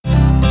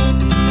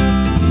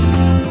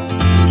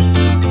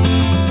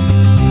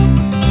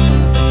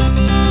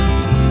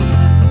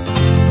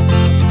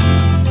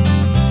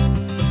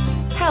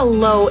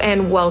Hello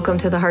and welcome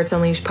to the Hearts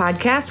Unleashed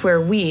podcast, where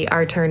we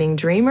are turning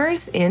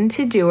dreamers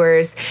into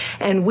doers.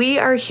 And we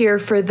are here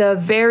for the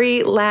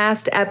very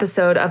last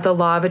episode of the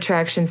Law of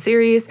Attraction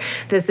series.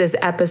 This is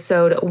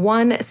episode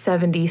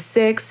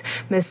 176,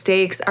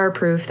 Mistakes Are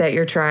Proof That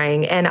You're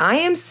Trying. And I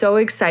am so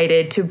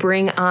excited to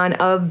bring on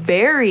a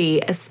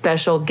very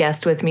special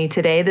guest with me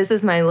today. This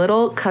is my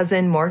little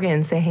cousin,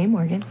 Morgan. Say hey,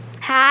 Morgan.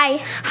 Hi.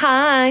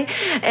 Hi.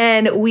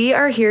 And we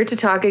are here to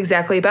talk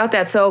exactly about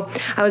that. So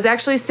I was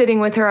actually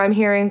sitting with her. I'm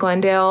here in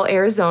Glendale,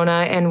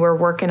 Arizona, and we're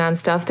working on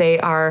stuff. They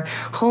are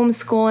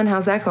homeschooling.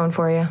 How's that going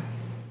for you?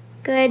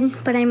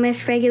 Good, but I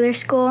miss regular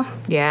school.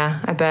 Yeah,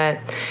 I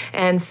bet.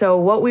 And so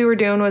what we were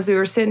doing was we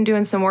were sitting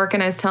doing some work,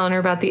 and I was telling her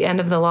about the end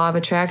of the Law of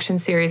Attraction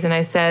series, and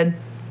I said,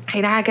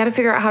 hey, I got to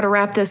figure out how to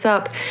wrap this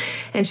up.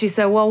 And she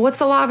said, well, what's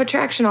the Law of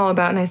Attraction all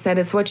about? And I said,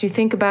 it's what you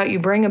think about, you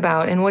bring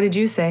about. And what did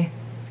you say?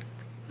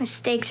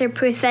 Mistakes are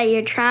proof that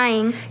you're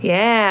trying.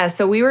 Yeah,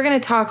 so we were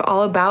going to talk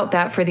all about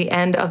that for the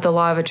end of the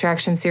Law of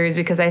Attraction series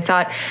because I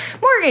thought,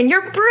 Morgan,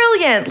 you're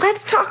brilliant.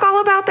 Let's talk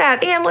all about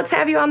that. And let's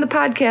have you on the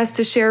podcast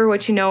to share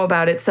what you know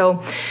about it.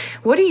 So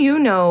what do you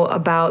know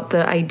about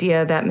the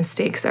idea that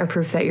mistakes are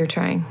proof that you're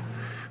trying?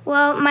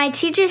 Well, my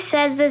teacher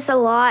says this a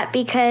lot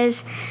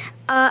because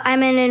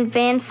I'm in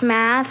advanced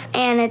math,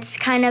 and it's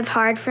kind of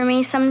hard for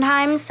me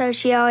sometimes, so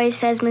she always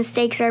says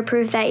mistakes are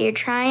proof that you're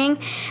trying,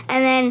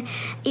 and then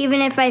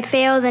even if I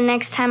fail, the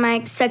next time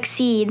I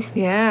succeed.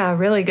 Yeah,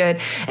 really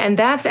good. And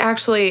that's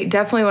actually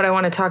definitely what I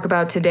want to talk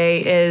about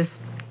today is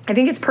I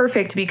think it's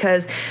perfect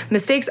because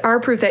mistakes are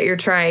proof that you're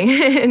trying.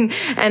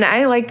 and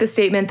I like the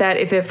statement that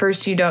if at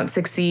first you don't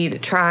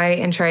succeed, try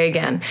and try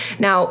again.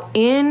 Now,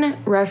 in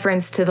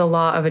reference to the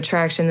Law of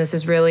Attraction, this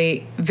is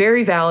really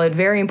very valid,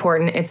 very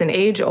important. It's an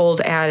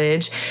age-old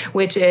adage,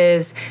 which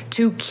is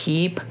to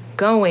keep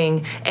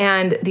going.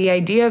 And the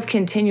idea of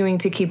continuing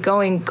to keep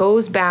going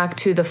goes back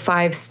to the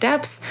 5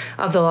 steps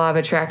of the Law of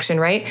Attraction,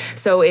 right?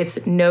 So it's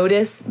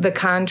notice the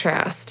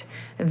contrast.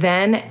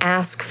 Then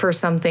ask for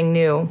something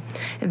new.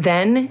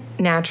 Then,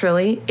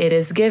 naturally, it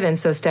is given.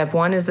 So step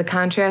 1 is the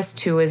contrast,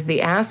 2 is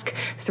the ask,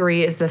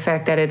 3 is the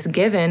fact that it's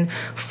given,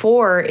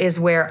 4 is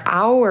where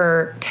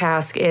our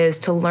task is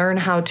to learn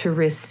how to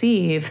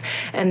receive,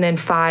 and then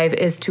 5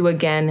 is to,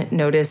 again,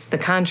 notice the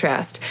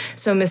contrast.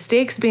 So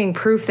mistakes being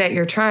proof that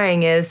you're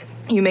trying is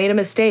you made a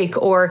mistake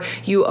or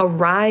you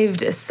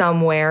arrived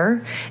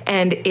somewhere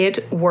and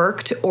it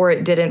worked or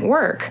it didn't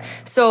work.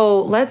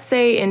 So let's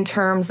say in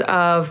terms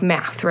of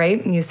math,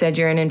 right? You said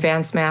you're in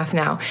advanced math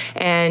now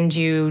and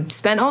you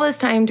spent all this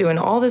time doing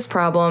all this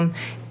problem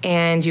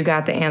and you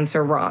got the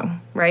answer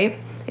wrong, right?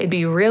 It'd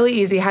be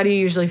really easy. How do you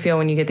usually feel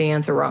when you get the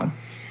answer wrong?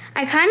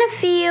 I kind of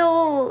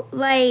feel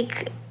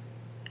like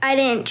I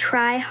didn't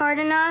try hard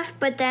enough,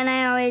 but then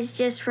I always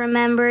just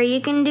remember you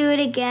can do it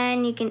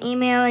again. You can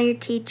email your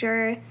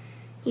teacher.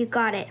 You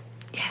got it.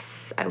 Yes,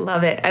 I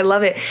love it. I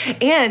love it.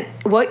 And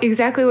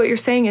exactly what you're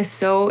saying is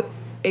so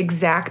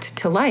exact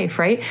to life,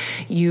 right?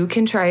 You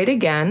can try it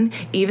again,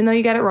 even though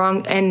you got it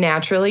wrong. And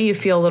naturally, you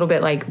feel a little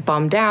bit like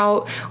bummed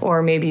out,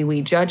 or maybe we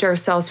judge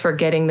ourselves for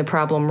getting the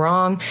problem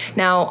wrong.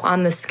 Now,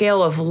 on the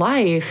scale of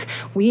life,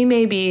 we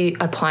may be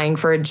applying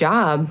for a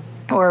job,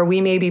 or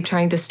we may be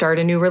trying to start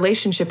a new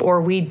relationship,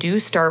 or we do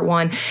start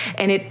one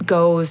and it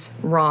goes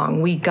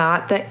wrong. We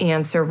got the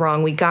answer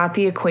wrong. We got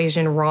the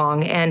equation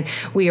wrong, and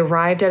we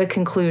arrived at a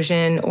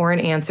conclusion or an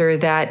answer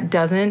that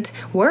doesn't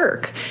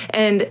work.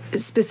 And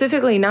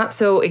specifically, not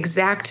so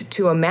exact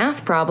to a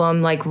math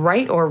problem like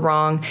right or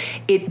wrong,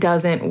 it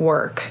doesn't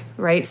work,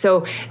 right?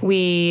 So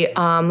we,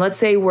 let's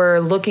say we're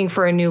looking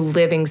for a new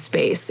living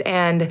space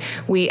and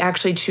we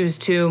actually choose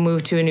to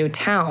move to a new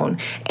town,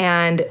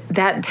 and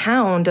that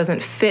town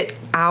doesn't fit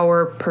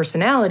our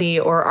personality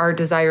or our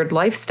desired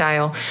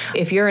lifestyle.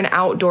 If you're an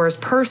outdoors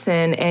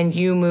person and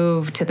you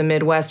move to the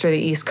Midwest or the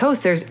East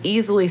Coast, there's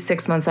easily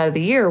 6 months out of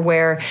the year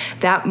where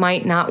that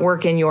might not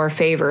work in your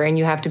favor and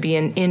you have to be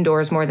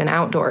indoors more than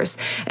outdoors.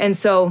 And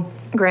so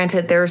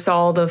granted, there's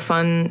all the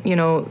fun,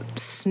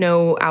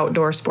 snow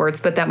outdoor sports,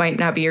 but that might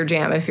not be your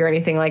jam. If you're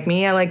anything like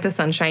me, I like the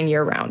sunshine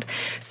year round.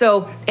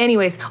 So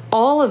anyways,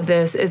 all of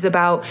this is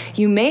about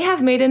you may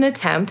have made an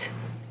attempt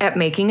at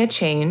making a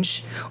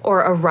change or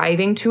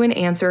arriving to an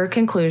answer or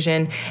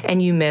conclusion, and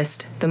you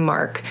missed the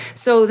mark.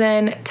 So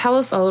then tell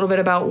us a little bit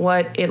about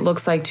what it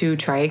looks like to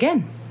try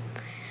again.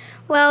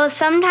 Well,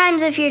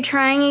 sometimes if you're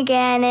trying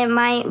again, it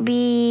might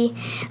be,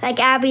 like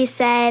Abby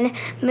said,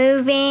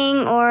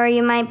 moving, or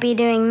you might be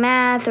doing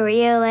math or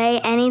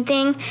ELA,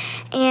 anything.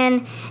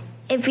 And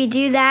if you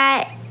do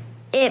that,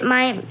 it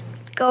might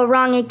go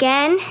wrong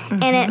again,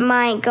 and it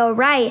might go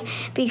right,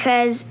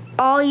 because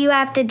all you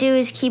have to do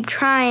is keep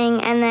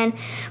trying, and then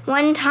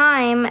one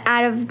time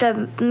out of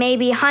the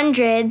maybe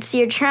hundreds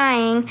you're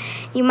trying,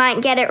 you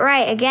might get it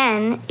right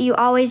again. You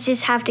always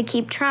just have to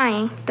keep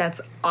trying. That's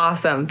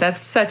Awesome.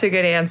 That's such a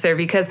good answer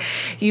because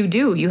you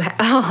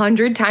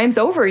 100 times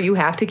over, you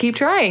have to keep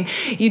trying.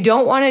 You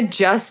don't want to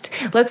just,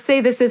 let's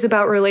say this is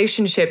about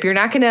relationship. You're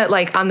not going to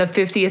like on the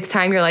 50th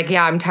time, you're like,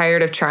 yeah, I'm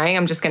tired of trying.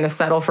 I'm just going to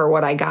settle for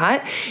what I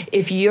got.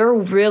 If you're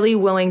really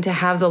willing to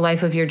have the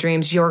life of your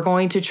dreams, you're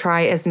going to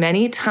try as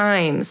many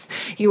times.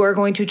 You are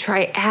going to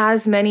try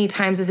as many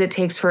times as it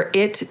takes for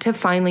it to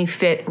finally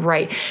fit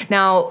right.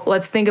 Now,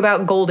 let's think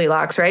about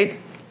Goldilocks, right?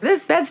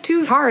 This bed's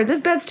too hard,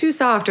 this bed's too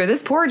soft, or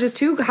this porridge is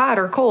too hot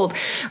or cold,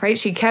 right?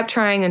 She kept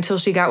trying until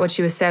she got what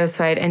she was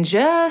satisfied and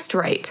just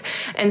right.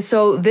 And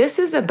so this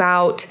is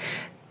about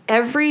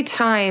every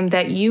time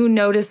that you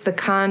notice the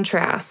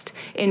contrast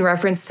in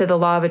reference to the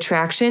law of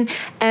attraction,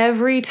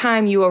 every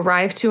time you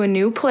arrive to a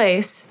new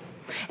place,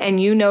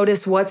 and you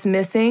notice what's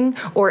missing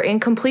or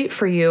incomplete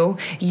for you,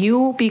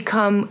 you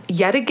become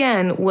yet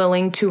again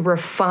willing to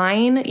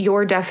refine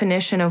your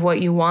definition of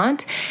what you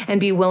want and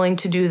be willing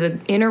to do the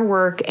inner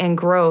work and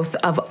growth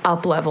of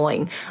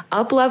up-leveling.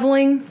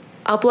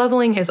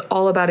 Up-leveling is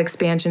all about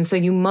expansion, so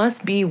you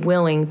must be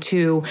willing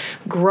to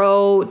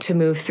grow, to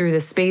move through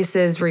the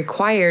spaces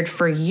required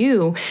for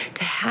you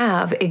to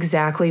have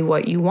exactly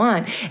what you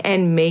want.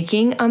 And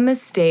making a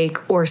mistake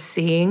or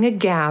seeing a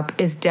gap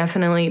is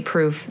definitely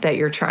proof that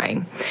you're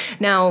trying.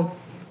 Now,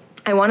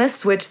 I want to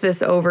switch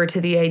this over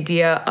to the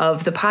idea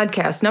of the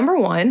podcast. Number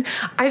one,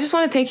 I just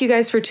want to thank you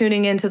guys for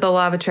tuning into the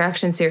Law of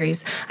Attraction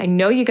series. I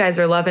know you guys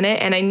are loving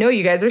it, and I know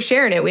you guys are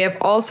sharing it. We have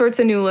all sorts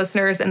of new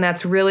listeners, and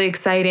that's really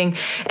exciting.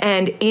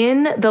 And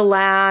in the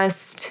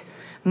last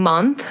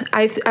month,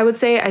 I would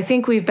say, I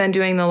think we've been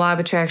doing the Law of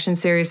Attraction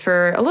series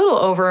for a little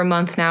over a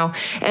month now,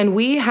 and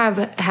we have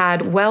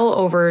had well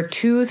over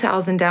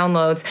 2,000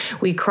 downloads.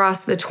 We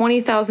crossed the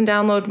 20,000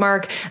 download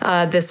mark.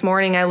 This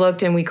morning I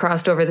looked and we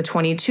crossed over the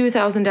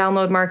 22,000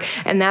 download mark,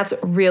 and that's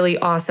really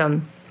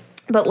awesome.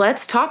 But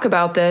let's talk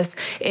about this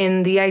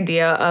in the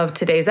idea of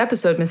today's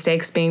episode,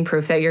 mistakes being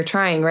proof that you're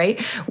trying, right?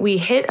 We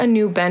hit a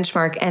new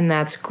benchmark, and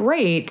that's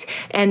great.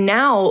 And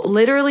now,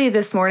 literally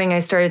this morning, I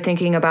started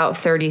thinking about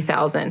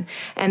 30,000.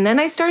 And then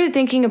I started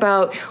thinking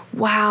about,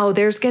 wow,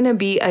 there's going to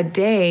be a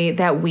day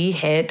that we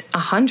hit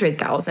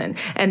 100,000.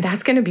 And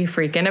that's going to be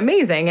freaking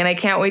amazing. And I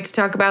can't wait to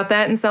talk about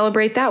that and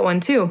celebrate that one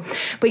too.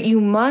 But you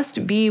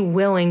must be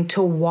willing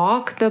to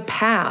walk the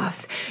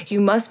path. You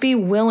must be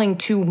willing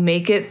to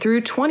make it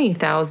through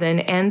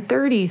 20,000 and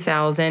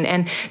 30,000.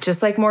 And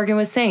just like Morgan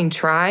was saying,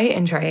 try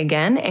and try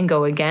again and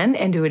go again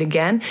and do it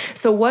again.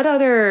 So what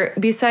other,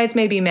 besides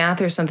maybe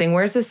math or something,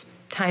 where's this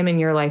time in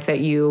your life that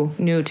you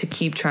knew to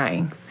keep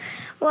trying?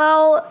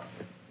 Well,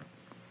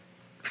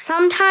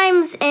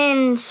 sometimes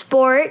in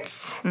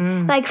sports,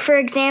 like for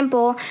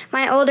example,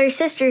 my older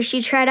sister,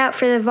 she tried out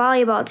for the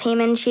volleyball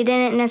team and she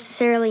didn't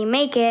necessarily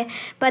make it,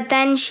 but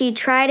then she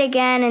tried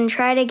again,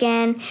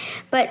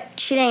 but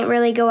she didn't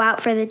really go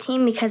out for the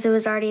team because it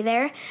was already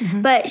there.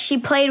 But she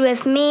played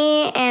with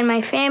me and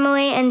my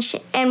family,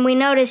 and we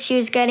noticed she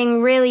was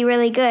getting really,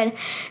 really good.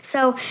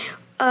 So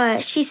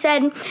she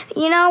said,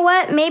 you know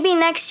what, maybe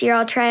next year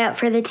I'll try out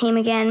for the team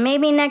again.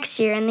 Maybe next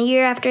year and the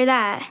year after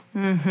that.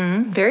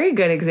 Very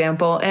good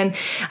example. And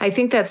I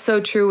think that's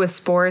so true with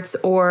sports,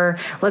 or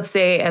let's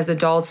say as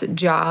adults,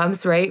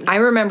 jobs, right? I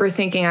remember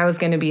thinking I was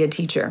going to be a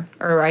teacher,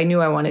 or I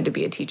knew I wanted to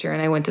be a teacher, and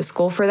I went to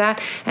school for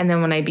that. And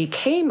then when I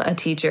became a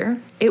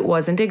teacher, it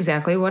wasn't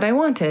exactly what I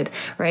wanted,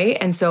 right?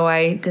 And so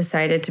I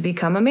decided to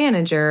become a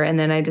manager, and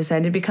then I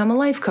decided to become a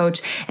life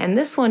coach. And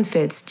this one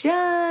fits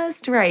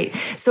just right.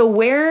 So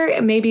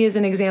where maybe is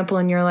an example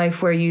in your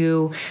life where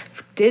you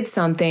did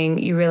something,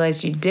 you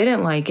realized you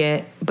didn't like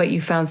it, but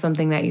you found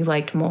something that you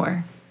liked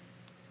more?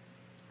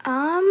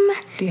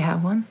 Do you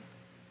have one?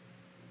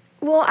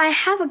 Well, I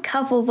have a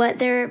couple, but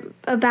they're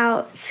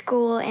about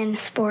school and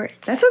sports.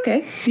 That's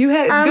okay. You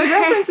had good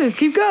references.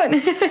 Keep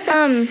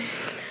going.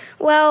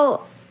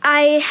 Well,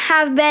 I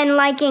have been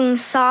liking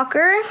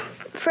soccer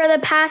for the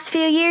past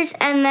few years,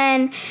 and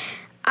then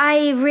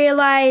I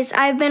realized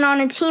I've been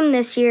on a team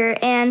this year,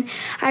 and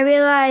I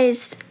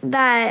realized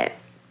that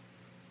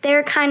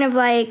they're kind of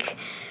like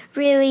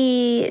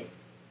really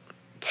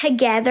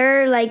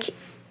together, like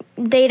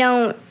they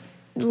don't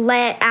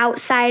let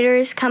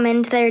outsiders come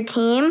into their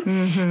team.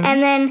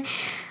 And then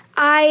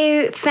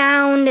I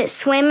found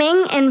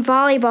swimming and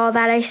volleyball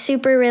that I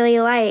super really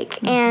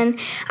like. And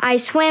I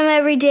swim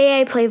every day.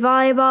 I play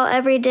volleyball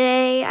every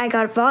day. I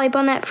got a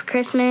volleyball net for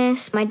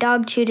Christmas. My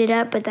dog chewed it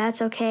up, but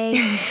that's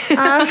okay.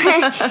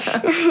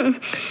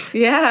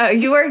 Yeah,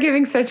 you are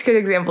giving such good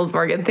examples,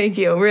 Morgan. Thank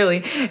you,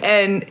 really.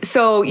 And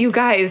so you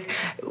guys,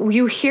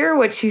 you hear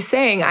what she's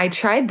saying. I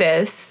tried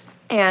this,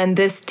 and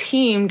this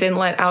team didn't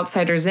let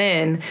outsiders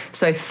in,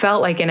 so I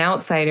felt like an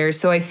outsider.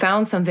 So I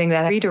found something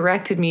that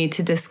redirected me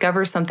to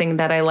discover something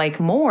that I like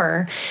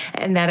more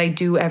and that I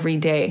do every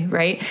day,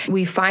 right?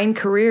 We find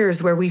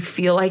careers where we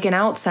feel like an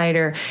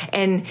outsider,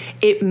 and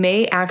it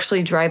may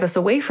actually drive us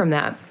away from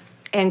that.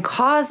 and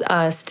cause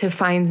us to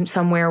find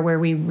somewhere where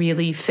we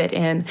really fit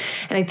in.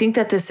 And I think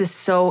that this is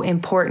so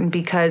important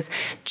because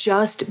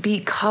just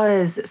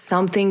because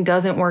something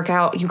doesn't work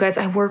out, you guys,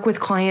 I work with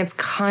clients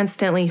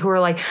constantly who are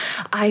like,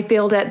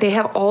 they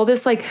have all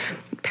this like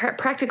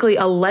practically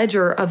a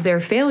ledger of their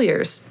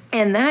failures.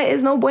 And that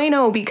is no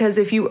bueno, because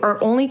if you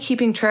are only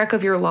keeping track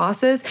of your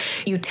losses,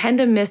 you tend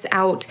to miss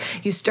out.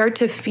 You start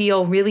to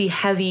feel really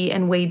heavy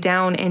and weighed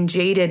down and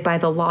jaded by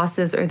the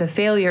losses or the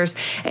failures,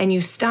 and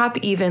you stop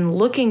even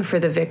looking for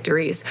the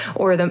victories,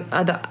 or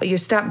you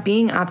stop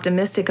being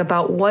optimistic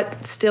about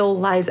what still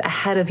lies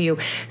ahead of you.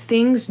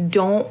 Things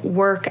don't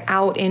work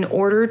out in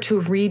order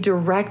to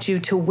redirect you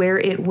to where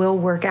it will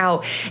work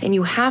out. And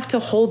you have to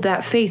hold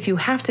that faith. You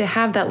have to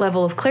have that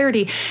level of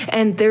clarity.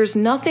 And there's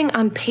nothing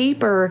on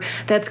paper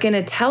that's going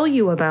to tell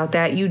you about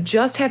that. You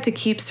just have to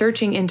keep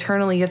searching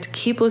internally. You have to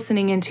keep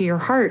listening into your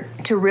heart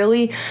to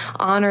really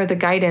honor the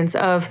guidance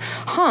of,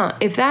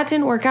 if that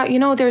didn't work out,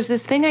 there's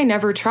this thing I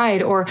never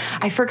tried, or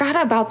I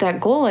forgot about that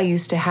goal I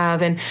used to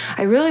have, and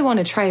I really want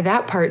to try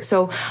that part.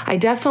 So I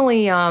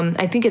definitely,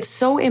 I think it's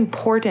so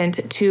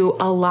important to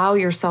allow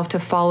yourself to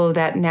follow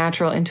that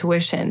natural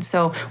intuition.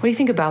 So what do you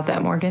think about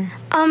that, Morgan?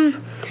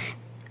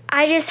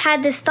 I just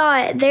had this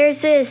thought.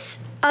 There's this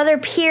other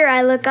peer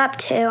I look up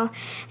to,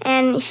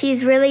 and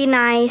he's really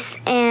nice,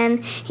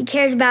 and he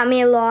cares about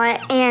me a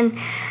lot, and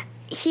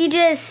he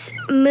just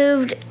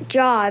moved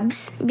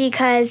jobs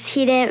because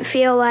he didn't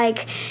feel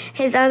like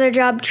his other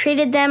job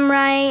treated them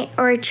right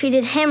or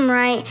treated him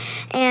right,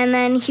 and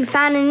then he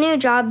found a new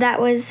job that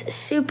was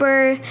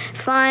super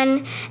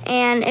fun,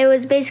 and it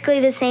was basically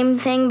the same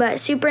thing but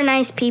super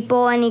nice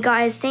people, and he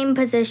got his same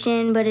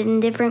position but in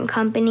a different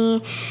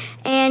company,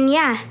 and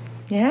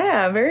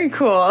Yeah, very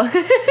cool.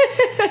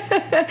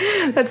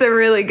 That's a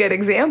really good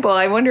example.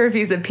 I wonder if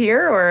he's a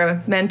peer or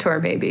a mentor,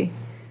 maybe.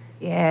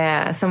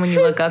 Yeah, someone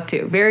you look up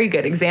to. Very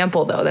good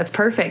example, though. That's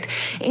perfect.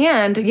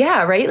 And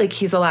yeah, right? Like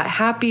he's a lot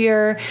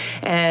happier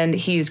and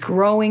he's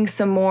growing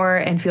some more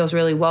and feels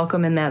really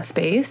welcome in that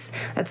space.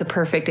 That's a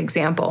perfect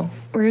example.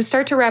 We're going to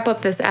start to wrap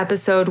up this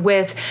episode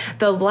with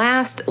the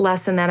last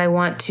lesson that I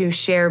want to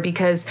share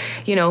because,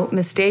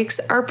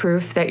 mistakes are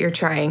proof that you're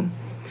trying.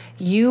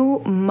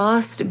 You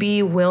must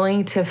be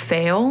willing to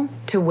fail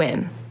to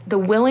win. The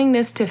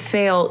willingness to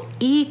fail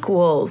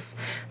equals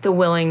the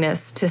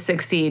willingness to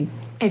succeed.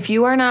 If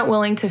you are not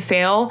willing to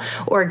fail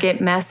or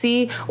get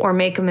messy or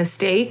make a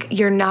mistake,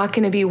 you're not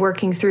going to be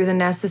working through the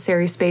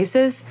necessary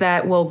spaces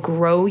that will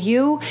grow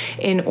you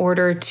in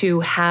order to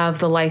have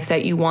the life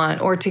that you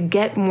want or to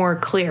get more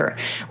clear.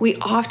 We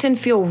often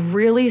feel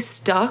really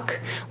stuck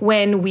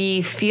when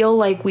we feel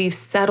like we've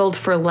settled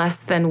for less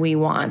than we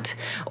want,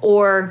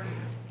 or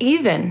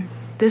even,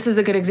 this is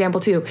a good example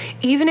too,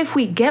 even if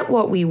we get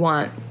what we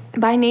want,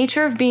 by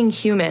nature of being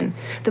human,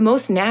 the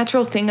most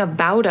natural thing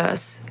about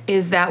us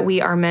is that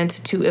we are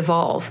meant to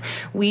evolve.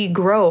 We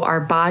grow,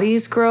 our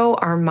bodies grow,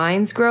 our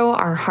minds grow,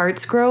 our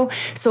hearts grow.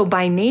 So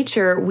by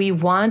nature, we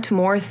want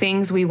more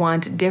things, we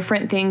want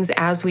different things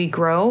as we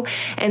grow.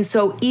 And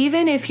so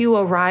even if you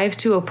arrive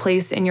to a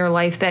place in your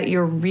life that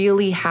you're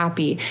really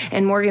happy,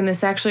 and Morgan,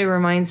 this actually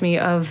reminds me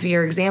of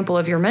your example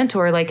of your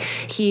mentor, like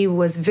he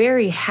was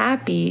very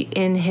happy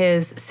in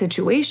his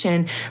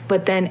situation,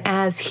 but then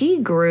as he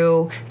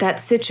grew,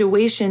 that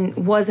situation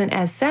wasn't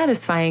as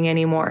satisfying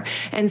anymore.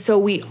 And so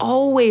we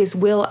always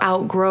will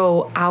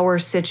outgrow our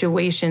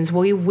situations.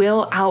 We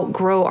will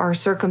outgrow our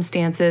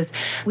circumstances.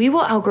 We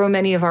will outgrow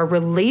many of our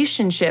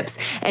relationships.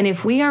 And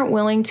if we aren't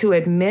willing to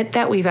admit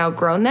that we've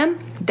outgrown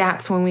them,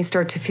 that's when we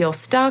start to feel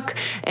stuck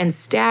and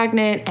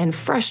stagnant and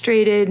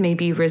frustrated,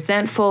 maybe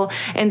resentful.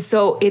 And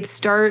so it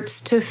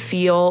starts to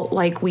feel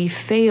like we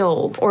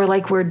failed or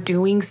like we're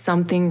doing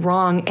something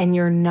wrong, and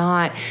you're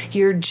not.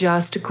 You're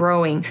just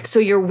growing. So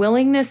your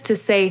willingness to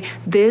say,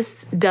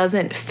 this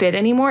doesn't fit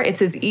anymore.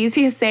 It's as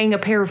easy as saying a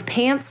pair of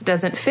pants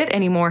doesn't fit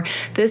anymore.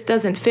 This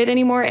doesn't fit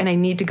anymore, and I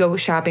need to go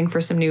shopping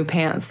for some new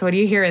pants. What do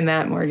you hear in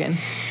that, Morgan?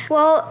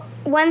 Well,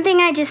 one thing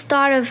I just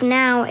thought of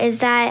now is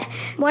that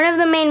one of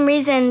the main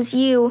reasons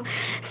you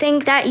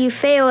think that you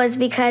fail is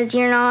because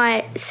you're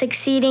not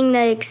succeeding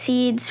the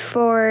exceeds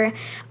for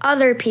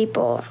other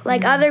people.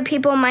 Like other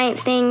people might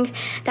think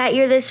that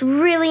you're this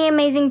really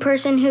amazing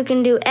person who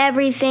can do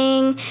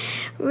everything,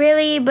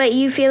 really, but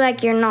you feel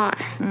like you're not.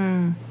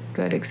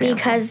 Good example.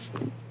 Because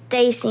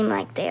they seem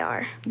like they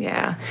are.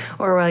 Yeah.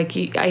 Or like,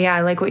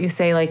 I like what you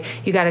say, like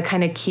you got to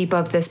kind of keep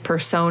up this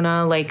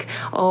persona, like,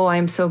 oh,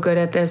 I'm so good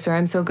at this or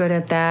I'm so good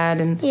at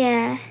that. And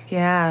yeah.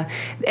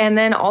 And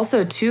then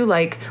also too,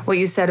 like what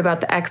you said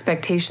about the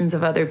expectations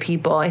of other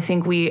people. I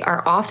think we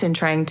are often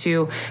trying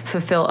to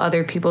fulfill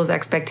other people's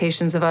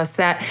expectations of us,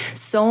 that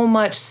so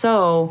much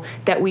so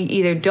that we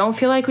either don't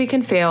feel like we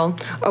can fail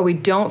or we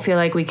don't feel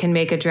like we can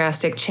make a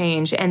drastic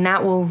change. And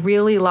that will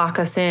really lock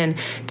us in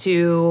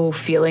to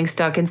feeling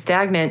stuck and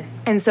stagnant.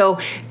 And so,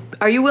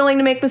 are you willing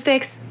to make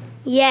mistakes?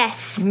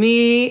 Yes.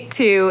 Me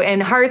too.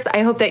 And Hearts,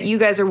 I hope that you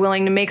guys are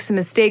willing to make some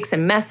mistakes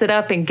and mess it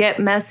up and get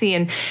messy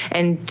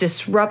and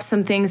disrupt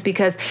some things,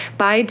 because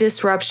by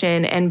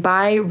disruption and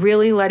by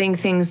really letting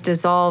things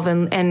dissolve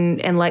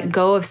and let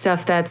go of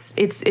stuff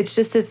it's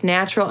just its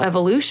natural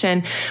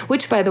evolution,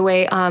 which, by the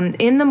way,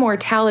 in the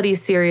Mortality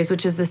series,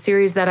 which is the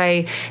series that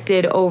I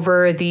did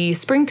over the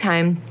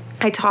springtime,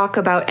 I talk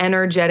about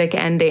energetic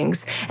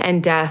endings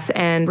and death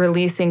and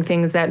releasing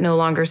things that no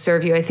longer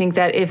serve you. I think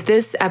that if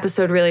this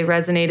episode really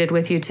resonated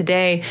with you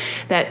today,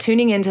 that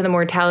tuning into the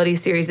Mortality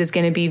series is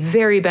going to be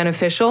very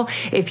beneficial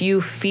if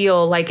you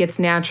feel like it's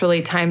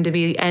naturally time to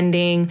be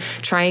ending,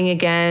 trying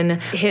again,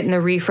 hitting the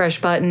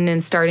refresh button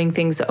and starting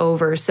things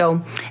over.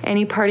 So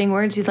any parting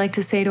words you'd like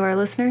to say to our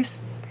listeners?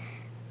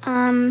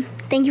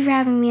 Thank you for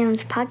having me on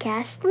this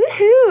podcast.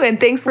 Woohoo! And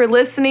thanks for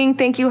listening.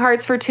 Thank you,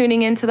 Hearts, for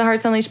tuning into the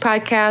Hearts Unleashed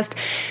podcast.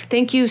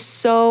 Thank you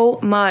so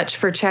much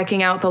for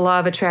checking out the Law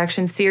of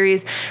Attraction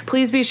series.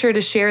 Please be sure to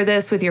share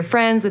this with your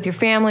friends, with your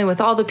family, with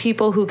all the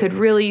people who could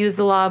really use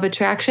the Law of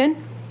Attraction.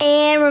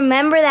 And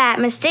remember that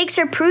mistakes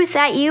are proof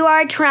that you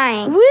are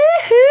trying.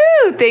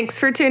 Woohoo! Thanks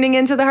for tuning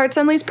into the Hearts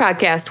Unleashed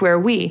podcast, where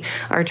we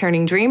are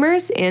turning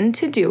dreamers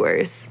into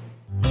doers.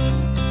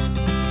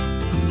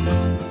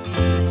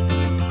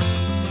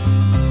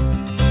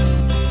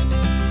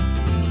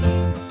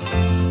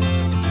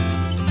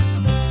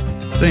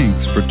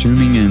 Thanks for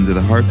tuning in to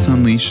the Hearts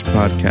Unleashed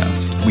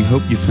podcast. We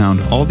hope you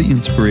found all the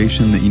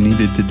inspiration that you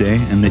needed today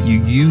and that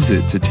you use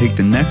it to take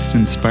the next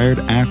inspired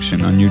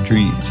action on your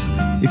dreams.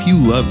 If you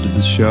loved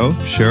the show,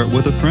 share it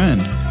with a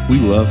friend. We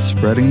love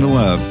spreading the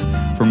love.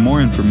 For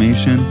more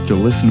information, to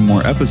listen to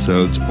more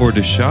episodes, or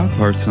to shop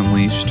Hearts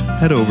Unleashed,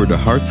 head over to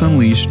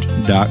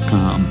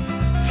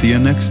heartsunleashed.com. See you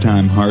next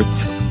time,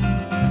 Hearts.